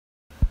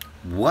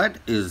What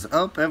is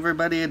up,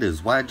 everybody? It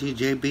is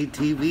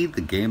YGJBTV,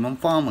 the Game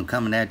Informer,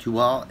 coming at you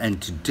all.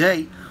 And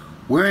today,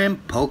 we're in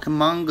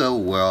Pokemon GO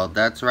World.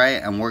 That's right.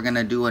 And we're going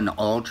to do an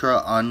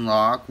Ultra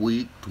Unlock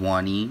Week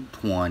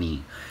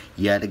 2020.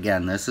 Yet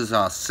again, this is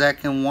our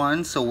second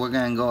one. So we're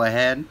going to go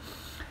ahead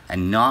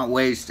and not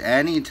waste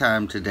any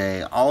time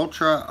today.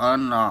 Ultra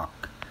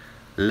Unlock.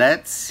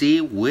 Let's see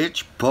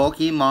which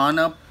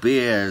Pokemon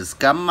appears.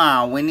 Come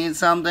on, we need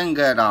something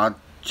good. I'll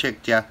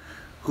check ya.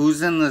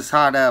 Who's in this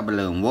hot air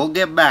balloon? We'll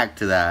get back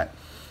to that.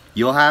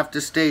 You'll have to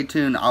stay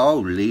tuned. Oh,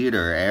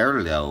 leader,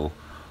 Airlo.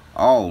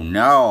 Oh,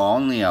 no,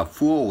 only a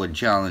fool would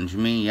challenge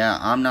me. Yeah,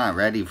 I'm not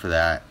ready for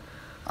that.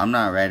 I'm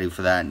not ready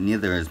for that.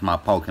 Neither is my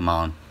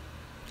Pokemon.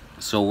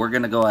 So we're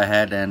going to go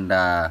ahead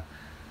and,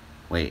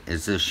 wait,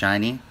 is this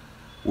shiny?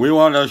 We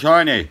want a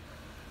shiny.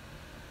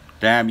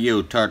 Damn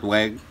you,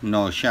 Turtwig.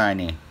 No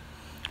shiny.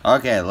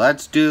 Okay,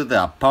 let's do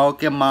the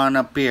Pokemon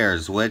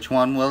appears. Which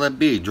one will it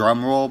be?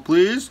 Drum roll,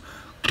 please.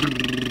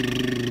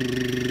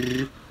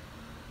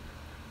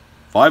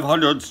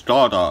 500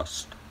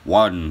 Stardust,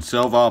 1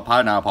 Silver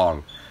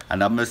Pineapple,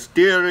 and a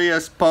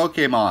mysterious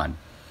Pokemon.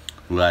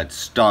 Let's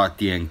start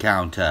the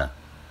encounter.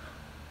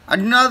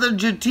 Another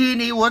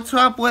Jatini. What's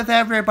up with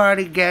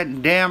everybody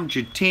getting damn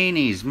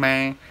Jatinis,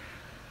 man?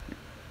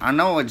 I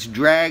know it's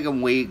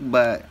Dragon Week,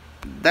 but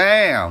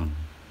damn.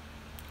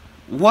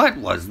 What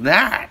was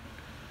that?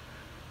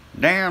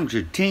 Damn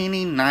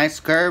Jatini, nice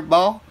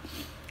curveball.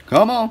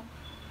 Come on.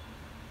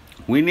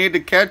 We need to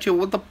catch it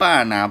with a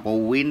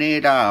pineapple. We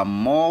need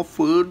more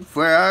food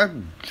for our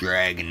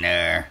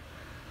Dragonair.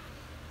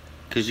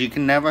 Because you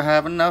can never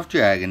have enough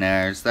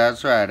Dragonairs.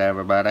 That's right,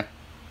 everybody.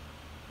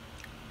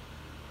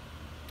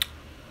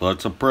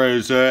 Let's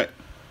appraise it.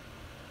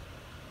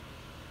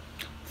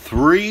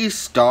 3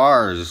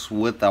 stars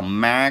with a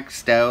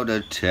maxed out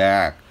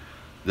attack.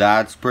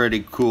 That's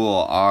pretty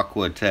cool,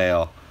 Aqua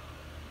Tail.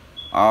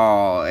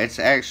 Oh, it's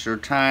extra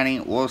tiny.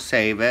 We'll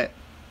save it.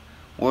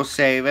 We'll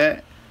save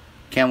it.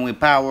 Can we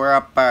power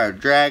up our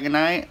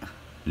Dragonite?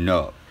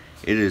 No,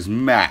 it is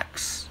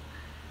max.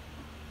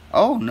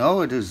 Oh,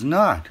 no, it is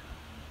not.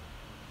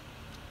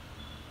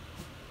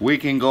 We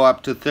can go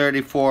up to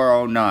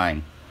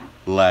 3409.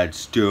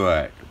 Let's do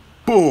it.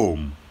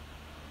 Boom!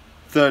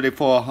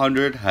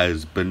 3400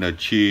 has been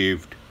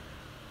achieved.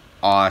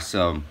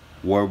 Awesome.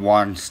 We're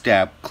one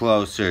step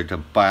closer to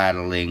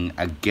battling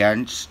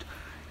against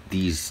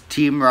these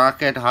Team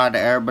Rocket hot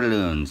air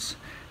balloons.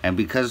 And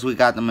because we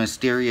got the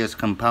mysterious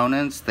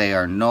components, they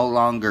are no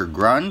longer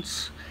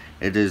grunts.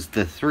 It is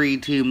the 3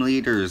 team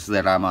leaders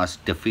that I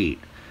must defeat.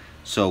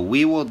 So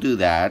we will do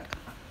that,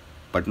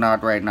 but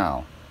not right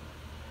now.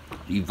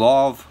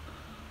 Evolve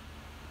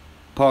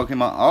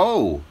Pokemon.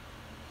 Oh!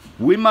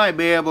 We might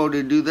be able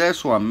to do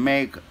this one.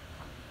 Make...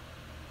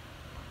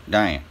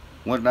 Dang.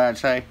 What did I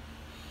say?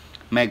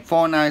 Make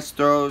 4 nice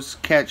throws,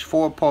 catch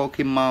 4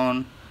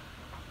 Pokemon,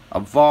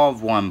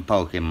 evolve 1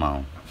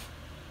 Pokemon.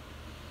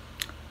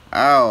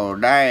 Oh,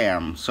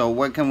 damn. So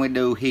what can we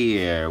do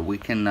here? We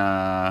can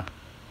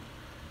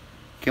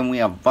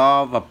we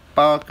evolve a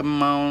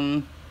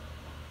Pokemon?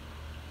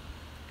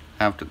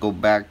 Have to go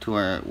back to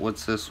our,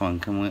 what's this one?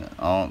 Can we,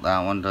 oh,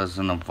 that one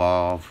doesn't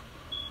evolve.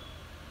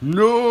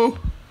 No!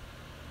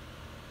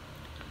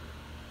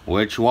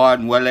 Which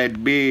one will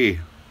it be?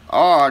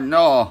 Oh,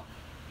 no.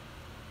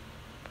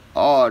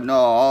 Oh, no,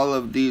 all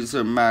of these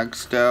are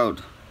maxed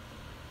out.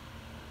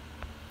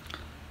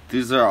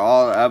 These are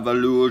all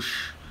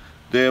evolution.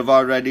 They've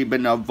already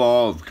been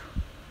evolved.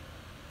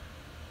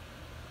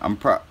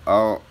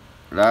 Oh,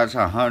 that's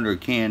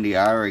 100 candy.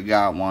 I already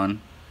got one.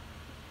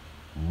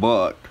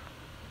 But,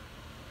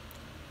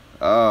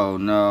 oh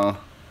no.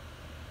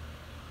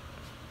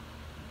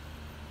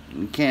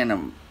 You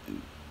can't,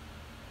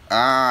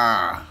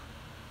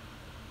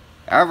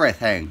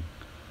 everything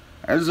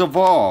is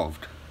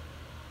evolved.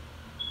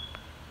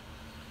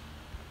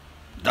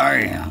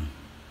 Damn.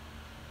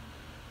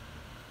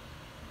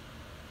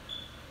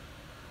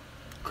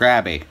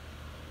 Krabby.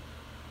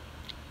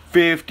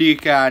 50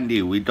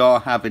 candy. We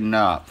don't have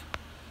enough.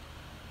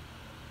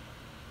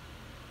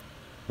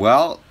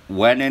 Well,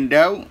 when in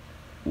doubt,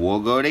 we'll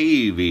go to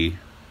Eevee.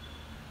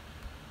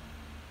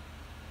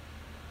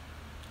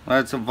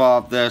 Let's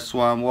evolve this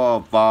one. We'll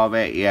evolve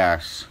it,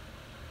 yes.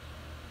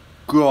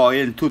 Go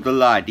into the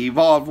light.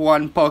 Evolve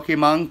 1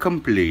 Pokemon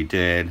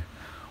completed.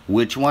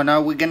 Which one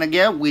are we gonna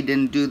get? We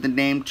didn't do the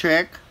name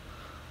trick.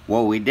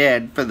 Well, we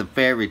did for the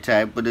fairy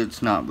type, but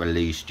it's not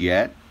released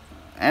yet.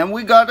 And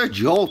we got a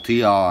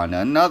Jolteon,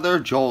 another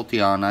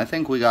Jolteon. I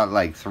think we got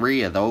like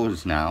 3 of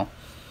those now.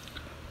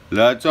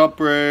 Let's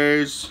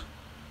upraise.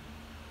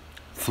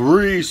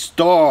 3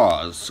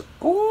 stars.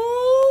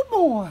 Oh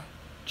boy.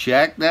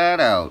 Check that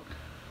out.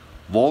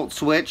 Volt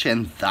Switch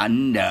and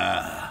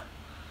Thunder.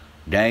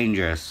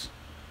 Dangerous.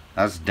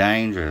 That's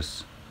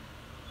dangerous.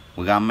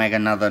 We gotta make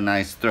another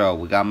nice throw.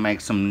 We gotta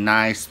make some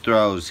nice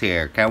throws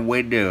here. Can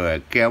we do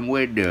it? Can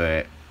we do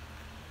it?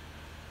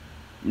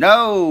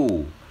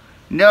 No!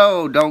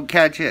 No, don't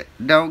catch it.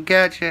 Don't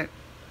catch it.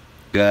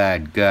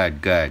 Good,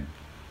 good, good.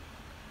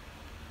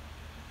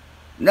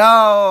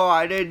 No,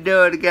 I didn't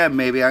do it again.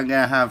 Maybe I'm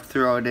gonna have to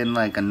throw it in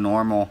like a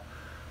normal.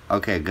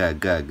 Okay, good,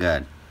 good,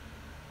 good.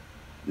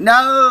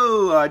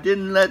 No, I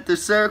didn't let the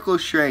circle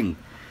shrink.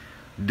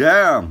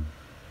 Damn.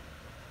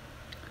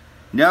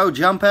 No,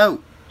 jump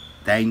out.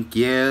 Thank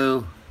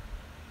you.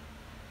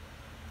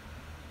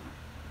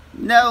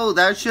 No,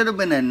 that should have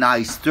been a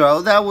nice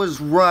throw. That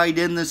was right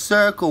in the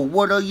circle.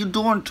 What are you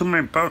doing to me,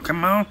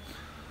 Pokemon?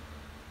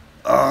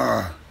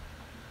 Ugh.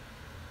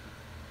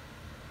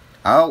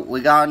 Oh, we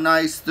got a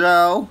nice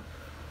throw.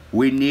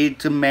 We need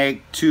to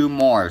make 2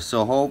 more.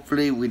 So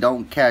hopefully we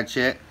don't catch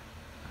it.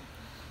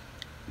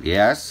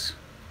 Yes.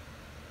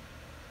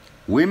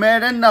 We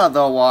made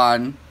another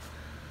one.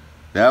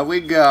 There we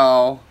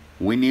go.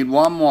 We need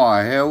 1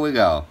 more. Here we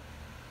go.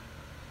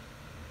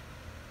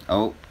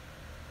 Oh.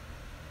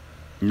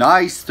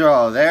 Nice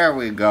throw. There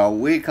we go.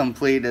 We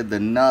completed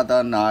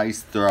another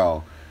nice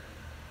throw.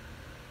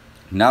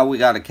 Now we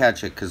gotta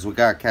catch it because we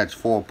gotta catch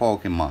 4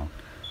 Pokemon.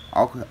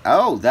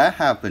 Oh, that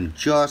happened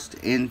just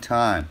in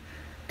time.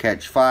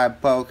 Catch 5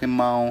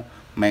 Pokemon.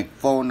 Make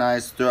 4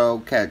 nice throw.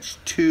 Catch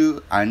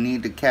 2. I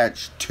need to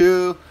catch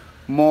 2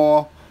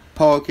 more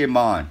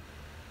Pokemon.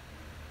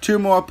 2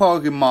 more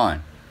Pokemon.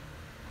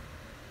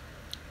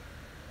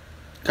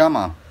 Come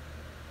on.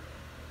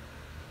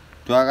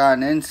 Do I got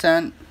an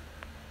incense?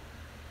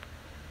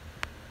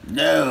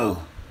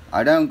 No,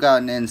 I don't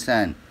got an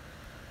incense.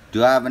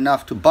 Do I have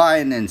enough to buy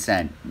an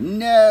incense?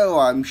 No,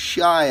 I'm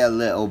shy a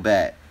little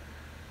bit.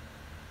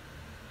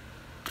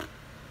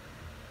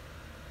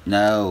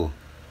 No.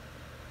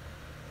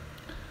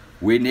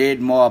 We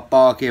need more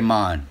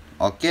Pokemon,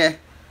 okay?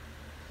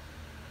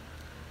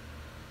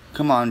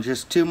 Come on,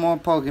 just 2 more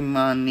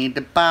Pokemon need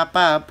to pop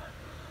up.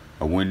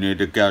 And we need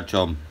to catch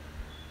them.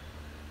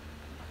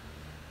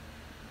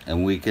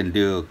 And we can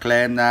do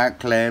claim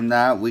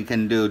that. We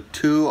can do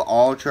 2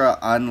 Ultra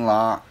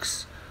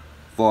Unlocks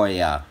for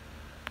ya.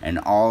 And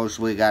all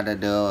we gotta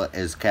do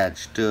is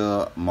catch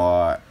 2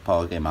 more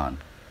Pokemon.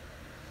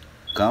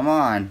 Come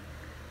on.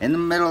 In the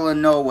middle of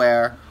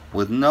nowhere,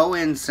 with no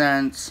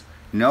incense,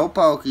 no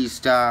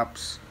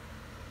Pokestops,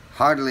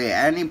 hardly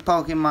any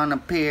Pokemon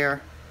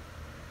appear.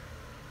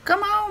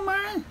 Come on,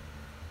 man.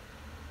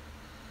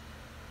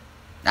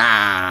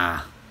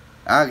 Ah.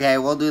 Okay,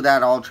 we'll do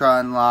that Ultra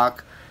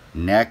Unlock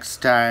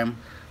next time.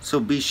 So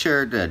be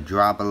sure to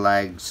drop a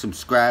like,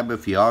 subscribe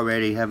if you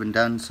already haven't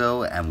done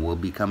so, and we'll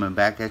be coming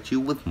back at you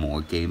with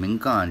more gaming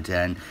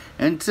content.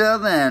 Until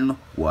then,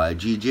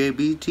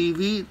 YGJB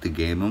TV, the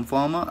Game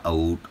Informer,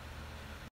 out.